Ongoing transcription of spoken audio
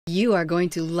You are going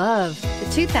to love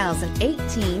the 2018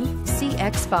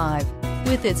 CX-5.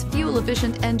 With its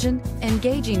fuel-efficient engine,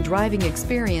 engaging driving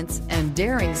experience, and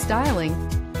daring styling,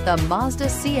 the Mazda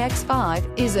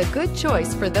CX-5 is a good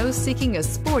choice for those seeking a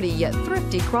sporty yet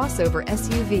thrifty crossover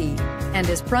SUV and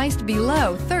is priced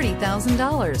below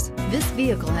 $30,000. This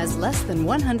vehicle has less than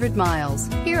 100 miles.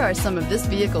 Here are some of this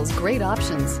vehicle's great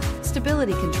options: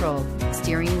 stability control,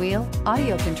 steering wheel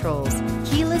audio controls,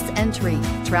 keyless entry,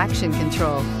 traction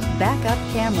control, backup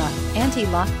camera,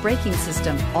 anti-lock braking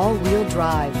system, all-wheel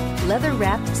drive,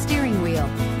 leather-wrapped steering wheel,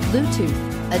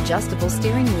 Bluetooth, adjustable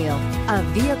steering wheel. A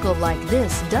vehicle like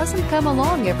this doesn't come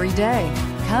along every day.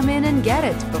 Come in and get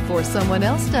it before someone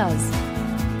else does.